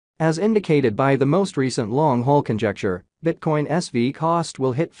As indicated by the most recent long-haul conjecture, Bitcoin SV cost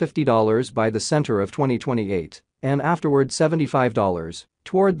will hit $50 by the center of 2028, and afterward $75,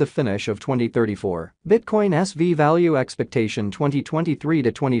 toward the finish of 2034. Bitcoin SV value expectation 2023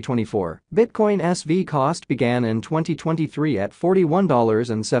 to 2024. Bitcoin SV cost began in 2023 at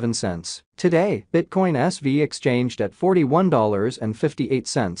 $41.07. Today, Bitcoin SV exchanged at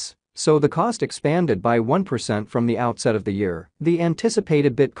 $41.58. So the cost expanded by 1% from the outset of the year. The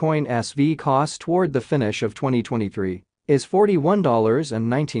anticipated Bitcoin SV cost toward the finish of 2023 is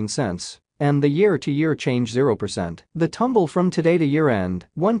 $41.19, and the year-to-year change 0%. The tumble from today to year-end,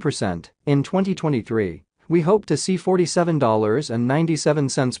 1%. In 2023, we hope to see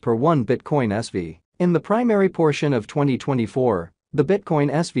 $47.97 per 1 Bitcoin SV. In the primary portion of 2024, the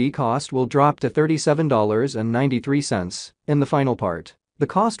Bitcoin SV cost will drop to $37.93. In the final part, the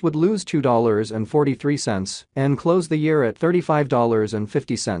cost would lose $2.43 and close the year at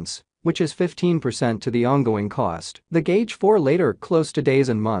 $35.50, which is 15% to the ongoing cost. The gauge for later close to days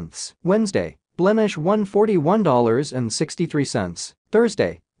and months. Wednesday, blemish $141.63.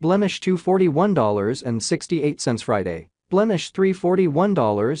 Thursday, blemish $241.68. Friday, blemish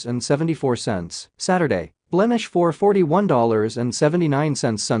 $341.74. Saturday, blemish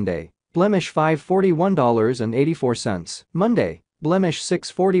 $441.79. Sunday, blemish $541.84. Monday, blemish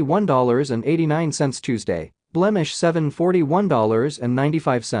 $641.89. Tuesday, blemish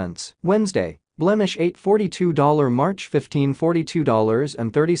 $741.95. Wednesday, blemish $842. March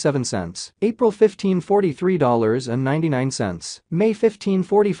 $1542.37. April $1543.99. May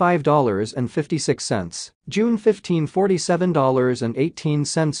 $1545.56. June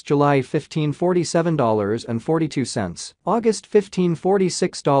 $1547.18. July $1547.42. August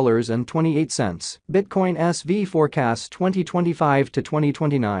 $1546.28. Bitcoin SV forecast 2025 to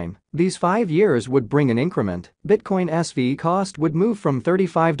 2029. These 5 years would bring an increment. Bitcoin SV cost would move from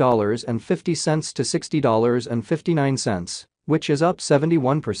 $35.50 to $60.59, which is up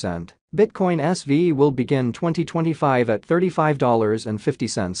 71%. Bitcoin SV will begin 2025 at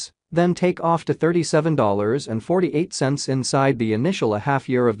 $35.50. Then take off to $37.48 inside the initial half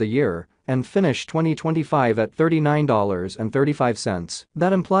year of the year, and finish 2025 at $39.35.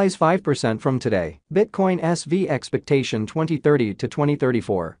 That implies 5% from today. Bitcoin SV expectation 2030 to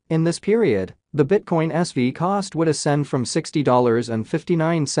 2034. In this period, the Bitcoin SV cost would ascend from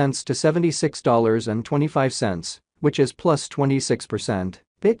 $60.59 to $76.25, which is plus 26%.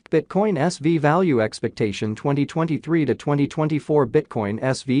 Bitcoin SV value expectation 2023 to 2024. Bitcoin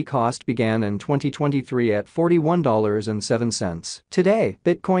SV cost began in 2023 at $41.07. Today,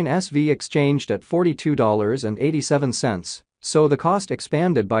 Bitcoin SV exchanged at $42.87, so the cost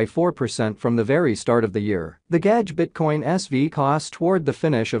expanded by 4% from the very start of the year. The gauge Bitcoin SV cost toward the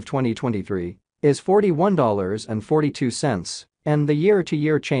finish of 2023 is $41.42. And the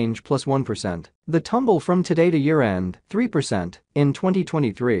year-to-year change plus 1%. The tumble from today to year-end, 3%. In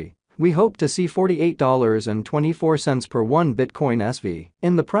 2023, we hope to see $48.24 per 1 Bitcoin SV.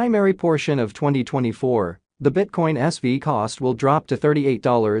 In the primary portion of 2024, the Bitcoin SV cost will drop to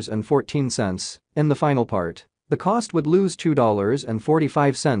 $38.14. In the final part, the cost would lose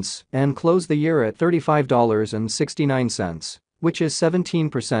 $2.45 and close the year at $35.69, which is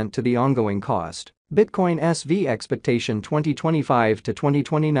 17% to the ongoing cost. Bitcoin SV expectation 2025 to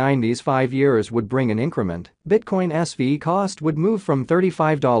 2029. These 5 years would bring an increment. Bitcoin SV cost would move from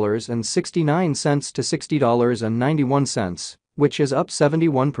 $35.69 to $60.91, which is up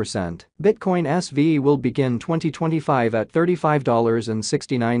 71%. Bitcoin SV will begin 2025 at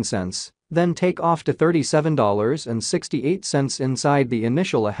 $35.69, then take off to $37.68 inside the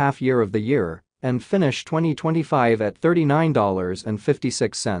initial half year of the year, and finish 2025 at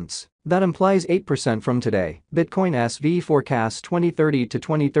 $39.56. That implies 8% from today. Bitcoin SV forecast 2030 to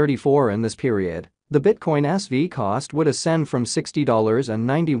 2034. In this period, the Bitcoin SV cost would ascend from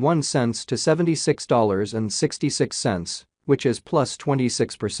 $60.91 to $76.66, which is plus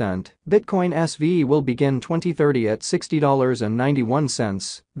 26%. Bitcoin SV will begin 2030 at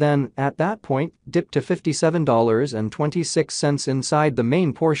 $60.91, then, at that point, dip to $57.26 inside the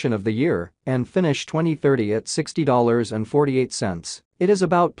main portion of the year, and finish 2030 at $60.48. It is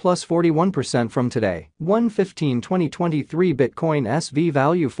about plus 41% from today. 1/15/2023 Bitcoin SV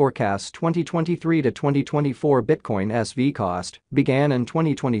value forecast 2023 to 2024. Bitcoin SV cost began in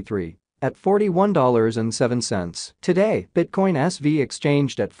 2023 at $41.07. Today, Bitcoin SV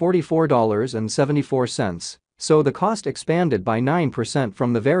exchanged at $44.74, so the cost expanded by 9%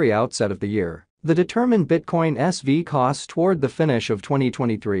 from the very outset of the year. The determined Bitcoin SV cost toward the finish of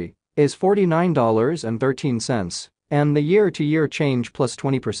 2023 is $49.13. And the year-to-year change plus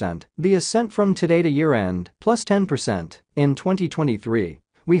 20%. The ascent from today to year-end plus 10%. In 2023,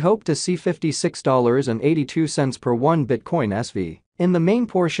 we hope to see $56.82 per 1 Bitcoin SV. In the main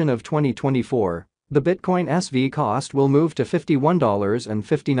portion of 2024, the Bitcoin SV cost will move to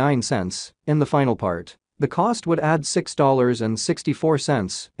 $51.59. In the final part, the cost would add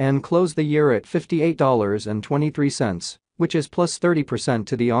 $6.64 and close the year at $58.23, which is plus 30%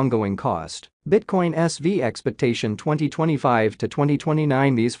 to the ongoing cost. Bitcoin SV expectation 2025 to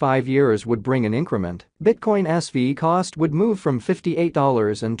 2029. These 5 years would bring an increment. Bitcoin SV cost would move from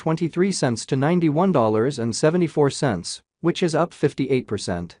 $58.23 to $91.74, which is up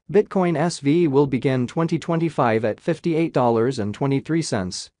 58%. Bitcoin SV will begin 2025 at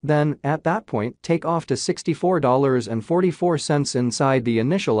 $58.23, then, at that point, take off to $64.44 inside the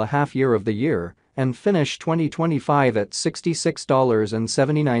initial half year of the year, and finish 2025 at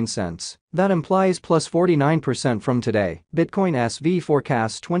 $66.79. That implies plus 49% from today. Bitcoin SV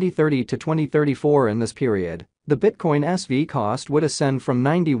forecasts 2030 to 2034. In this period, the Bitcoin SV cost would ascend from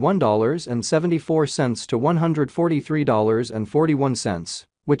 $91.74 to $143.41,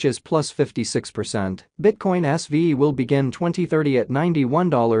 which is plus 56%. Bitcoin SV will begin 2030 at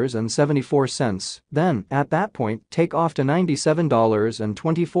 $91.74, then, at that point, take off to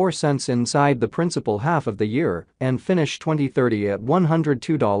 $97.24 inside the principal half of the year, and finish 2030 at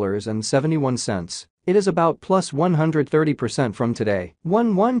 $102.71. It is about plus 130% from today.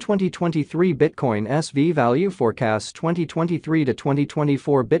 2023 Bitcoin SV value forecast 2023 to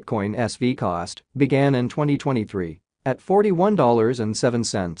 2024 Bitcoin SV cost began in 2023 at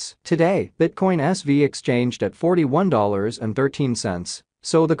 $41.07. Today, Bitcoin SV exchanged at $41.13,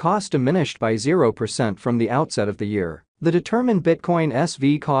 so the cost diminished by 0% from the outset of the year. The determined Bitcoin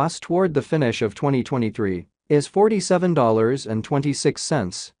SV cost toward the finish of 2023 is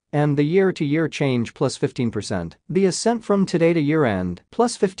 $47.26, and the year-to-year change plus 15%. The ascent from today to year-end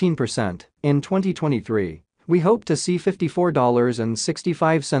plus 15%. In 2023, we hope to see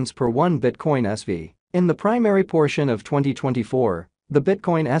 $54.65 per 1 Bitcoin SV. In the primary portion of 2024, the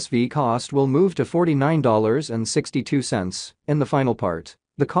Bitcoin SV cost will move to $49.62. In the final part,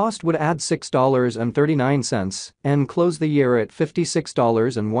 the cost would add $6.39 and close the year at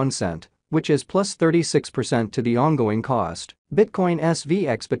 $56.01, which is plus 36% to the ongoing cost. Bitcoin SV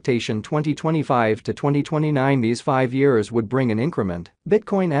expectation 2025 to 2029. These 5 years would bring an increment.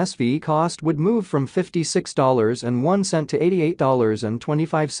 Bitcoin SV cost would move from $56.01 to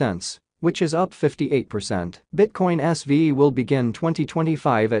 $88.25, which is up 58%. Bitcoin SV will begin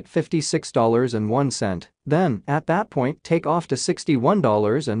 2025 at $56.01, then, at that point, take off to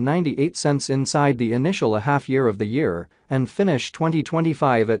 $61.98 inside the initial half year of the year, and finish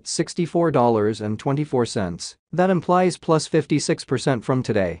 2025 at $64.24. That implies plus 56% from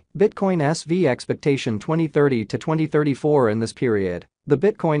today. Bitcoin SV expectation 2030 to 2034. In this period, the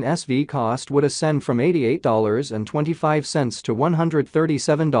Bitcoin SV cost would ascend from $88.25 to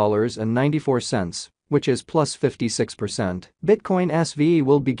 $137.94, which is plus 56%. Bitcoin SV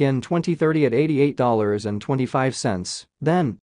will begin 2030 at $88.25, then,